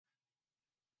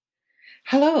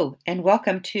Hello, and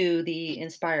welcome to the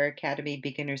Inspire Academy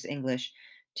Beginners English.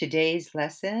 Today's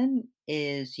lesson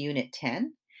is Unit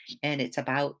 10, and it's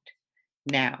about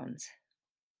nouns.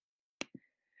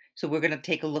 So we're going to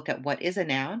take a look at what is a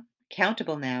noun,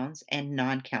 countable nouns, and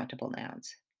non-countable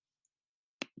nouns.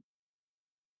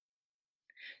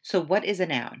 So what is a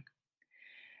noun?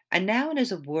 A noun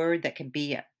is a word that can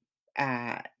be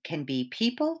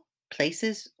people,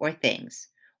 places, or things,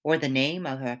 or the name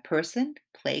of a person,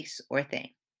 place, or thing.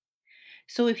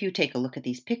 So if you take a look at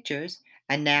these pictures,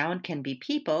 a noun can be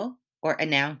people or a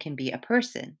noun can be a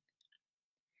person.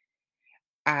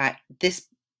 This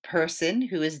person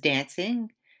who is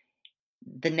dancing,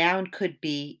 the noun could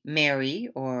be Mary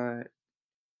or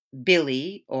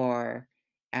Billy or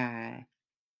uh,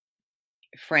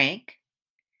 Frank.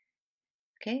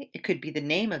 Okay, it could be the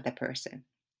name of the person.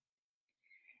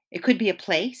 It could be a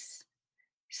place.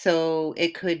 So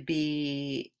it could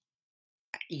be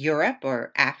Europe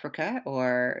or Africa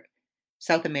or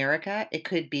South America. It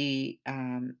could be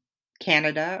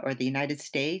Canada or the United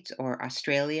States or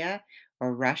Australia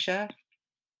or Russia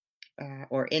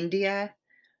or India.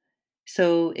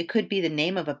 So it could be the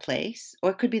name of a place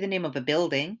or it could be the name of a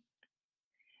building.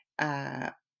 Uh,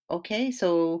 okay,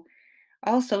 so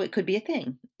also it could be a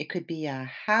thing. It could be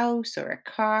a house or a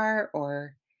car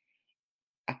or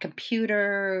a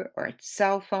computer or a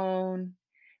cell phone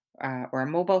or a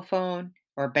mobile phone,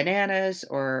 or bananas,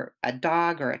 or a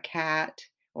dog, or a cat,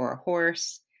 or a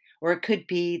horse, or it could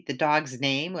be the dog's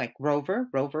name, like Rover.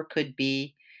 Rover could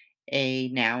be a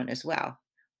noun as well.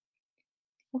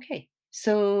 Okay,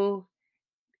 so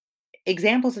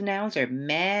examples of nouns are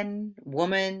man,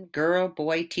 woman, girl,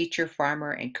 boy, teacher,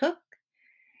 farmer, and cook.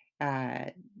 Uh,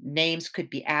 Names could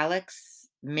be Alex,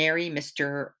 Mary,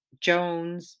 Mr.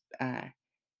 Jones. A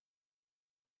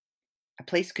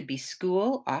place could be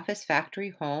school, office, factory,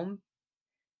 home,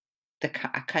 a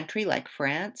country like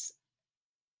France,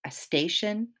 a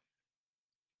station,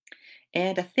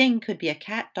 and a thing could be a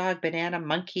cat, dog, banana,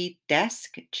 monkey,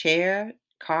 desk, chair,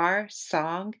 car,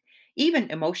 song,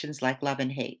 even emotions like love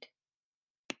and hate.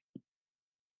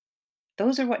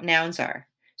 Those are what nouns are.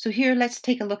 So here, let's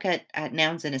take a look at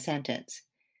nouns in a sentence.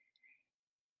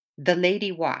 The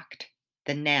lady walked.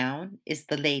 The noun is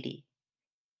the lady.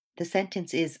 The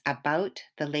sentence is about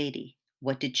the lady.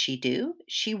 What did she do?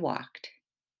 She walked.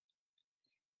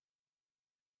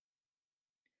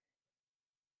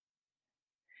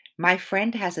 My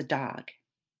friend has a dog.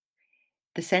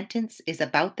 The sentence is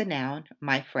about the noun,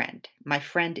 my friend. My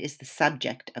friend is the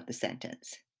subject of the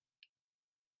sentence.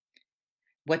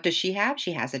 What does she have?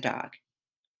 She has a dog.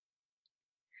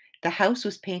 The house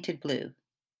was painted blue.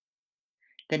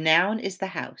 The noun is the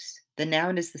house. The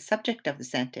noun is the subject of the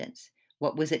sentence.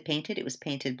 What was it painted? It was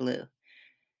painted blue.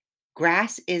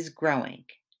 Grass is growing.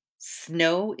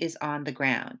 Snow is on the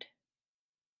ground.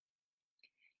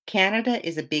 Canada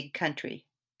is a big country.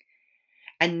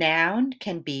 A noun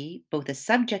can be both a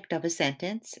subject of a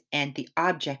sentence and the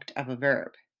object of a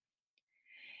verb.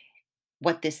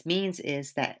 What this means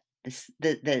is that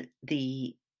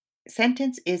the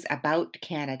sentence is about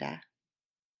Canada.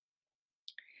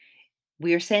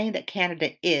 We are saying that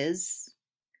Canada is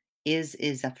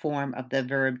a form of the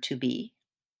verb to be.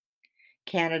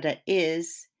 Canada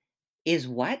is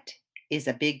what? Is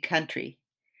a big country.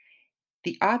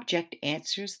 The object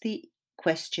answers the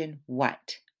question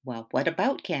what? Well, what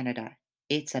about Canada?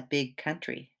 It's a big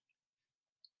country.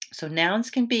 So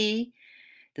nouns can be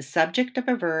the subject of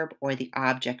a verb or the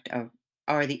object of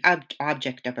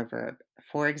a verb.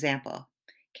 For example,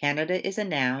 Canada is a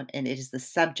noun and it is the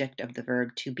subject of the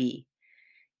verb to be.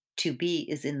 To be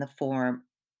is in the form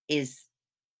is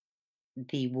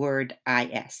the word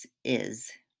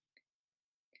is.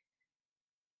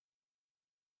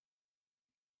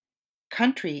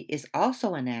 Country is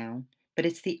also a noun, but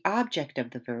it's the object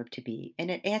of the verb to be, and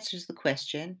it answers the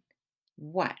question,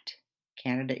 what?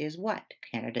 Canada is what?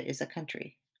 Canada is a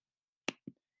country.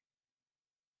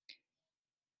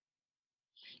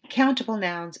 Countable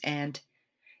nouns, and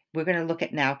we're going to look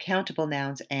at now countable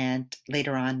nouns and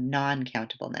later on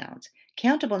non-countable nouns.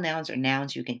 Countable nouns are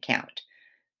nouns you can count,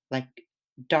 like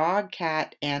dog,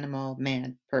 cat, animal,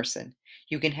 man, person.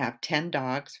 You can have 10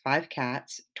 dogs, 5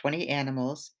 cats, 20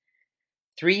 animals,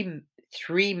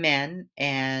 three men,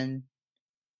 and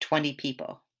 20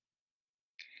 people.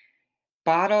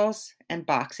 Bottles and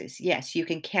boxes. Yes, you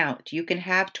can count. You can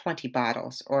have 20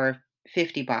 bottles or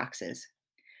 50 boxes.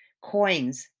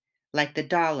 Coins like the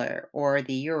dollar or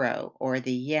the euro or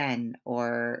the yen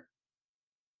or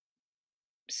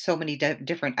so many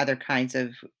different other kinds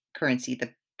of currency, the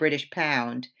British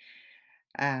pound,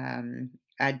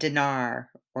 a dinar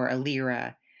or a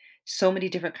lira. So many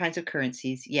different kinds of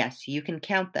currencies. Yes, you can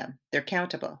count them. They're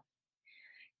countable.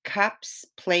 Cups,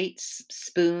 plates,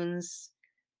 spoons,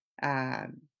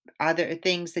 um, other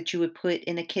things that you would put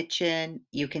in a kitchen,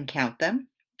 you can count them.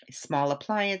 Small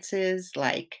appliances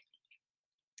like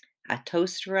a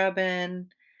toaster oven,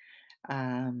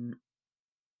 um,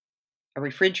 a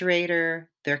refrigerator,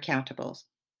 they're countables.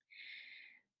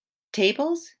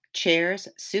 Tables, chairs,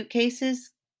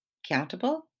 suitcases,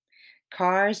 countable.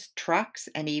 Cars, trucks,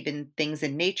 and even things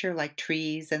in nature like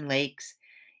trees and lakes,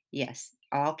 yes,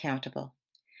 all countable.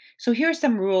 So here are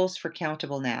some rules for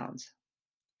countable nouns.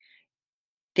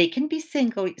 They can be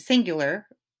singular,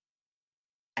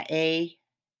 a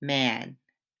man,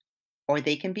 or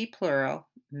they can be plural,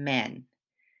 men.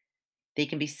 They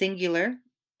can be singular,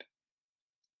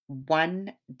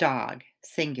 one dog,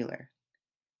 singular.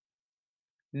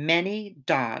 Many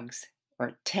dogs,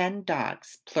 or 10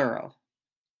 dogs, plural.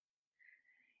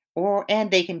 And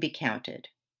they can be counted.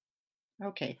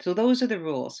 Okay, so those are the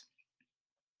rules.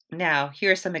 Now,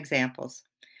 here are some examples.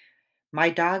 My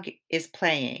dog is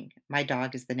playing. My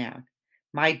dog is the noun.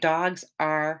 My dogs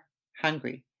are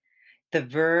hungry. The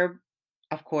verb,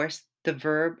 of course, the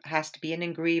verb has to be in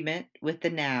agreement with the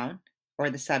noun or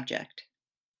the subject.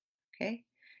 Okay?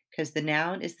 Because the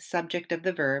noun is the subject of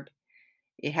the verb,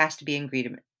 it has to be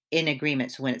in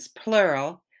agreement. So when it's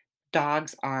plural,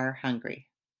 dogs are hungry.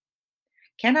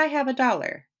 Can I have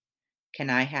 $1? Can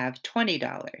I have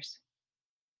 $20?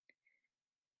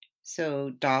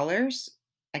 So dollars,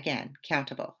 again,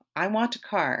 countable. I want a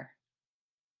car.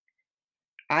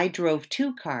 I drove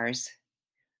 2 cars.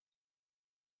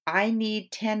 I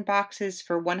need 10 boxes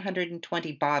for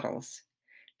 120 bottles.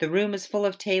 The room is full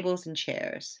of tables and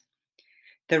chairs.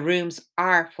 The rooms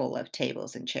are full of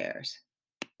tables and chairs.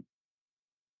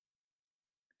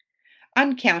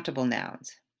 Uncountable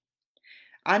nouns.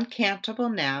 Uncountable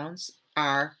nouns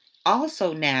are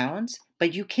also nouns,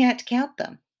 but you can't count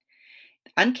them.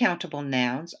 Uncountable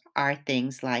nouns are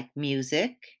things like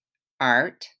music,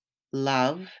 art,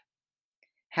 love,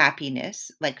 happiness,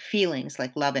 like feelings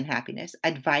like love and happiness,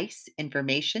 advice,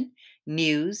 information,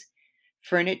 news,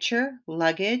 furniture,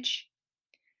 luggage,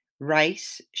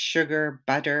 rice, sugar,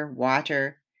 butter,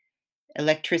 water,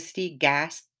 electricity,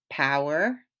 gas,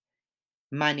 power,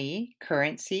 money,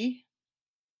 currency.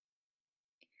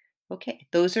 Okay,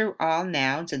 those are all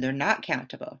nouns and they're not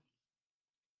countable.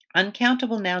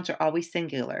 Uncountable nouns are always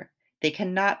singular. They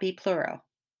cannot be plural.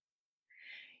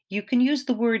 You can use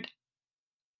the word,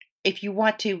 if you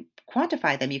want to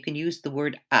quantify them, you can use the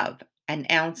word of, an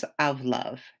ounce of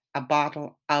love, a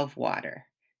bottle of water,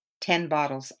 10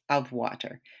 bottles of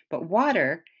water. But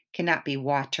water cannot be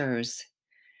waters.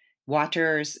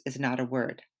 Waters is not a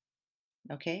word.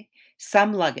 Okay?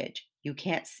 Some luggage. You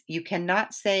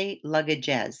cannot say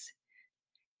luggages.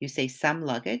 You say some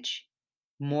luggage,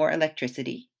 more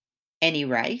electricity, any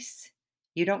rice.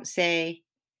 You don't say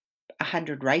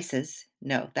 100 rices.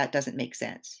 No, that doesn't make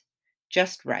sense.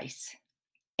 Just rice.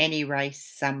 Any rice,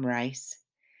 some rice.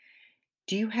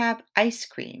 Do you have ice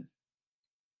cream?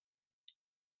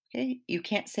 Okay, you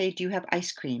can't say, do you have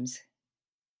ice creams?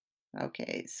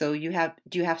 Okay, so do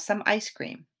you have some ice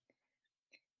cream?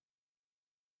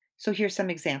 So here's some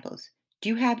examples. Do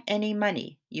you have any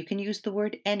money? You can use the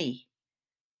word any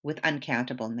with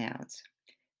uncountable nouns.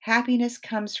 Happiness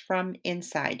comes from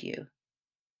inside you.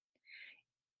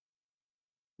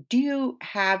 Do you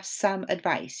have some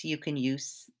advice? You can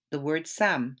use the word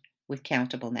some with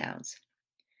countable nouns.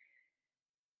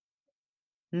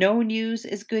 No news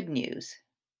is good news.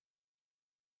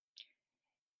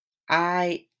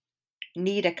 I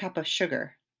need a cup of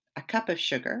sugar. A cup of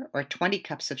sugar, or 20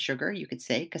 cups of sugar, you could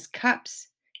say, because cups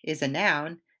is a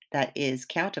noun that is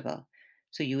countable.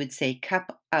 So you would say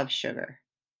cup of sugar.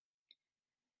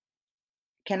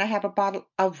 Can I have a bottle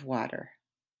of water?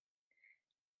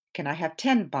 Can I have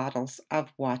 10 bottles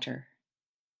of water?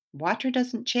 Water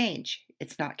doesn't change.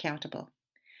 It's not countable.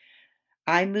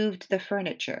 I moved the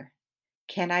furniture.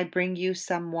 Can I bring you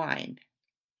some wine?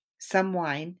 Some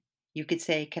wine. You could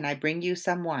say, can I bring you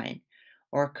some wine?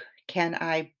 Or can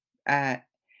I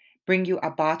bring you a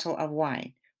bottle of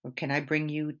wine? Or can I bring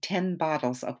you 10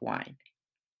 bottles of wine?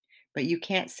 But you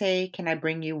can't say, can I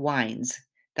bring you wines?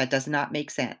 That does not make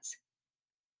sense.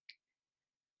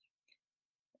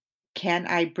 Can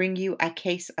I bring you a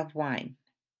case of wine?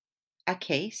 A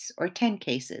case or 10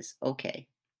 cases? Okay.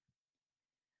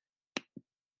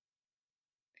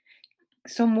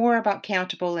 So more about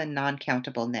countable and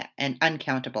non-countable and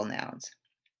uncountable nouns.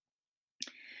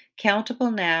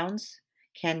 Countable nouns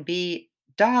can be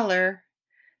dollar.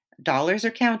 Dollars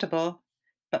are countable,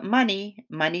 but money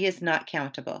is not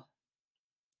countable.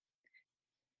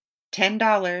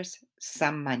 $10,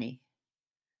 some money.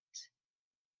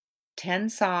 10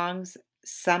 songs,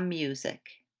 some music.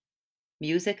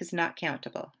 Music is not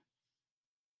countable.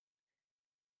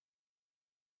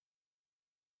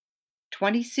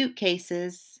 20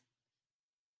 suitcases,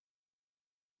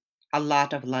 a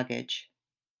lot of luggage.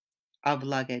 Of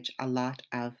luggage, a lot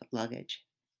of luggage.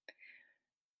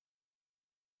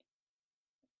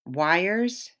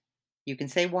 Wires, you can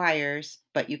say wires,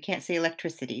 but you can't say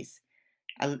electricities.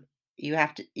 El-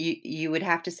 you would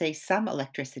have to say some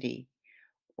electricity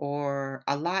or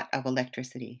a lot of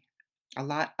electricity. A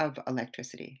lot of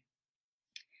electricity.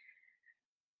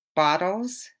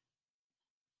 Bottles,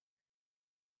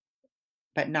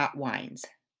 but not wines.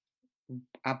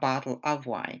 A bottle of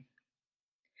wine.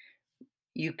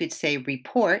 You could say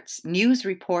reports, news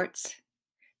reports,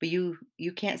 but you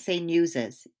can't say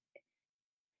newses.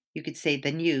 You could say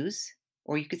the news,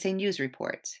 or you could say news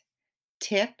reports.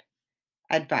 Tip,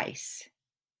 advice.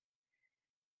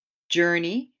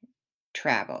 Journey,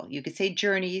 travel. You could say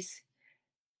journeys.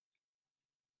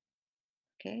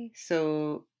 Okay,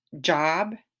 so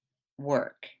job,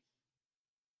 work.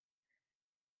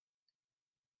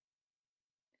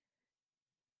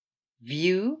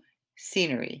 View,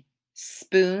 scenery.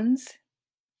 Spoons,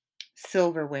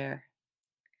 silverware.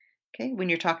 Okay, when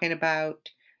you're talking about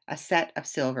a set of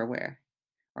silverware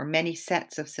or many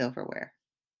sets of silverware.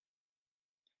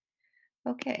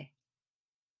 Okay,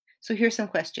 so here's some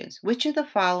questions. Which of the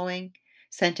following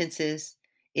sentences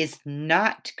is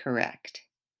not correct?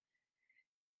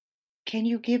 Can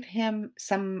you give him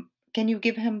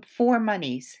four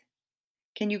monies?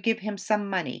 Can you give him some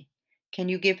money? Can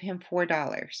you give him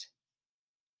 $4?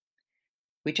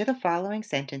 Which of the following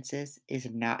sentences is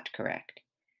not correct?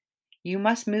 You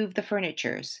must move the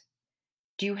furnitures.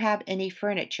 Do you have any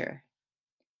furniture?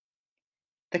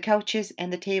 The couches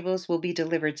and the tables will be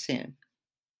delivered soon.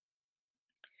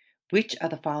 Which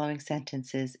of the following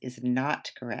sentences is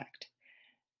not correct?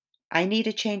 I need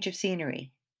a change of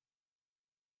scenery.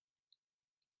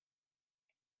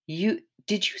 Did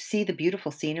you see the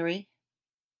beautiful scenery?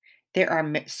 There are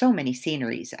so many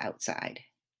sceneries outside.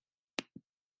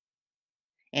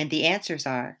 And the answers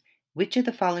are, which of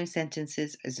the following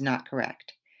sentences is not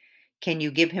correct? Can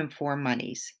you give him four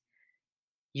monies?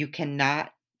 You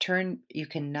cannot count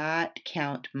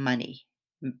monies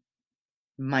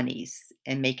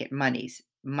and make it monies.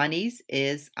 Monies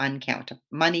is uncountable.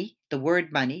 Money, the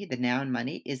word money, the noun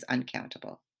money is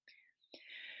uncountable.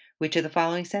 Which of the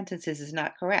following sentences is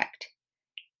not correct?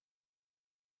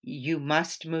 You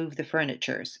must move the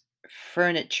furnitures.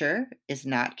 Furniture is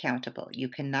not countable. You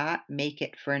cannot make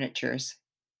it furnitures.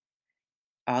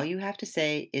 All you have to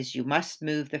say is you must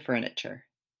move the furniture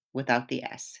without the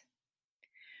S.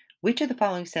 Which of the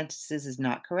following sentences is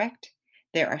not correct?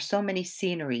 There are so many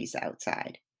sceneries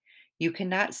outside. You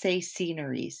cannot say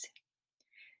sceneries.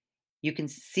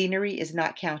 Scenery is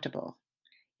not countable.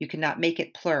 You cannot make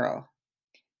it plural.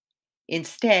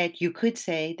 Instead, you could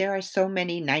say there are so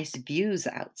many nice views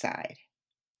outside.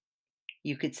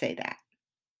 You could say that.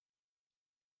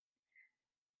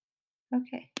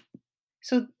 Okay.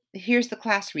 So here's the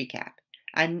class recap.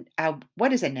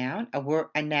 What is a noun?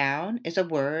 A noun is a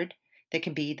word that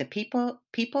can be the people,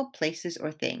 places,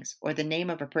 or things, or the name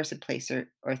of a person, place,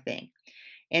 or thing.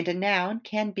 And a noun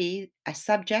can be a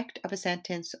subject of a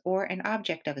sentence or an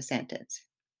object of a sentence.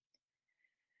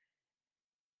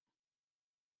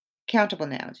 Countable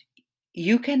nouns.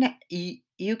 You can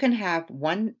have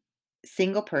one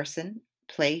single person,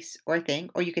 place, or thing,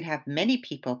 or you can have many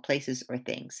people, places, or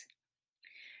things.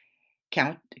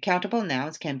 Countable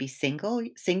nouns can be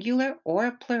singular,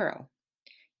 or plural.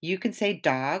 You can say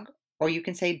dog, or you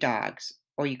can say dogs,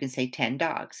 or you can say 10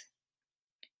 dogs.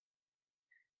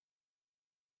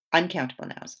 Uncountable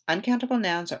nouns. Uncountable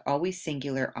nouns are always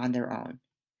singular on their own.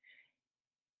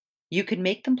 You could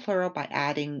make them plural by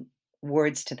adding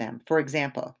words to them. For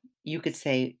example, you could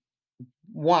say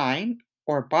wine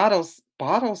or bottles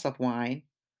of wine,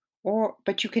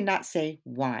 but you cannot say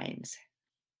wines.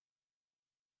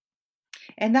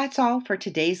 And that's all for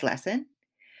today's lesson.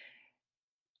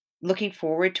 Looking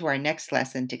forward to our next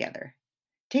lesson together.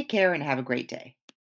 Take care and have a great day.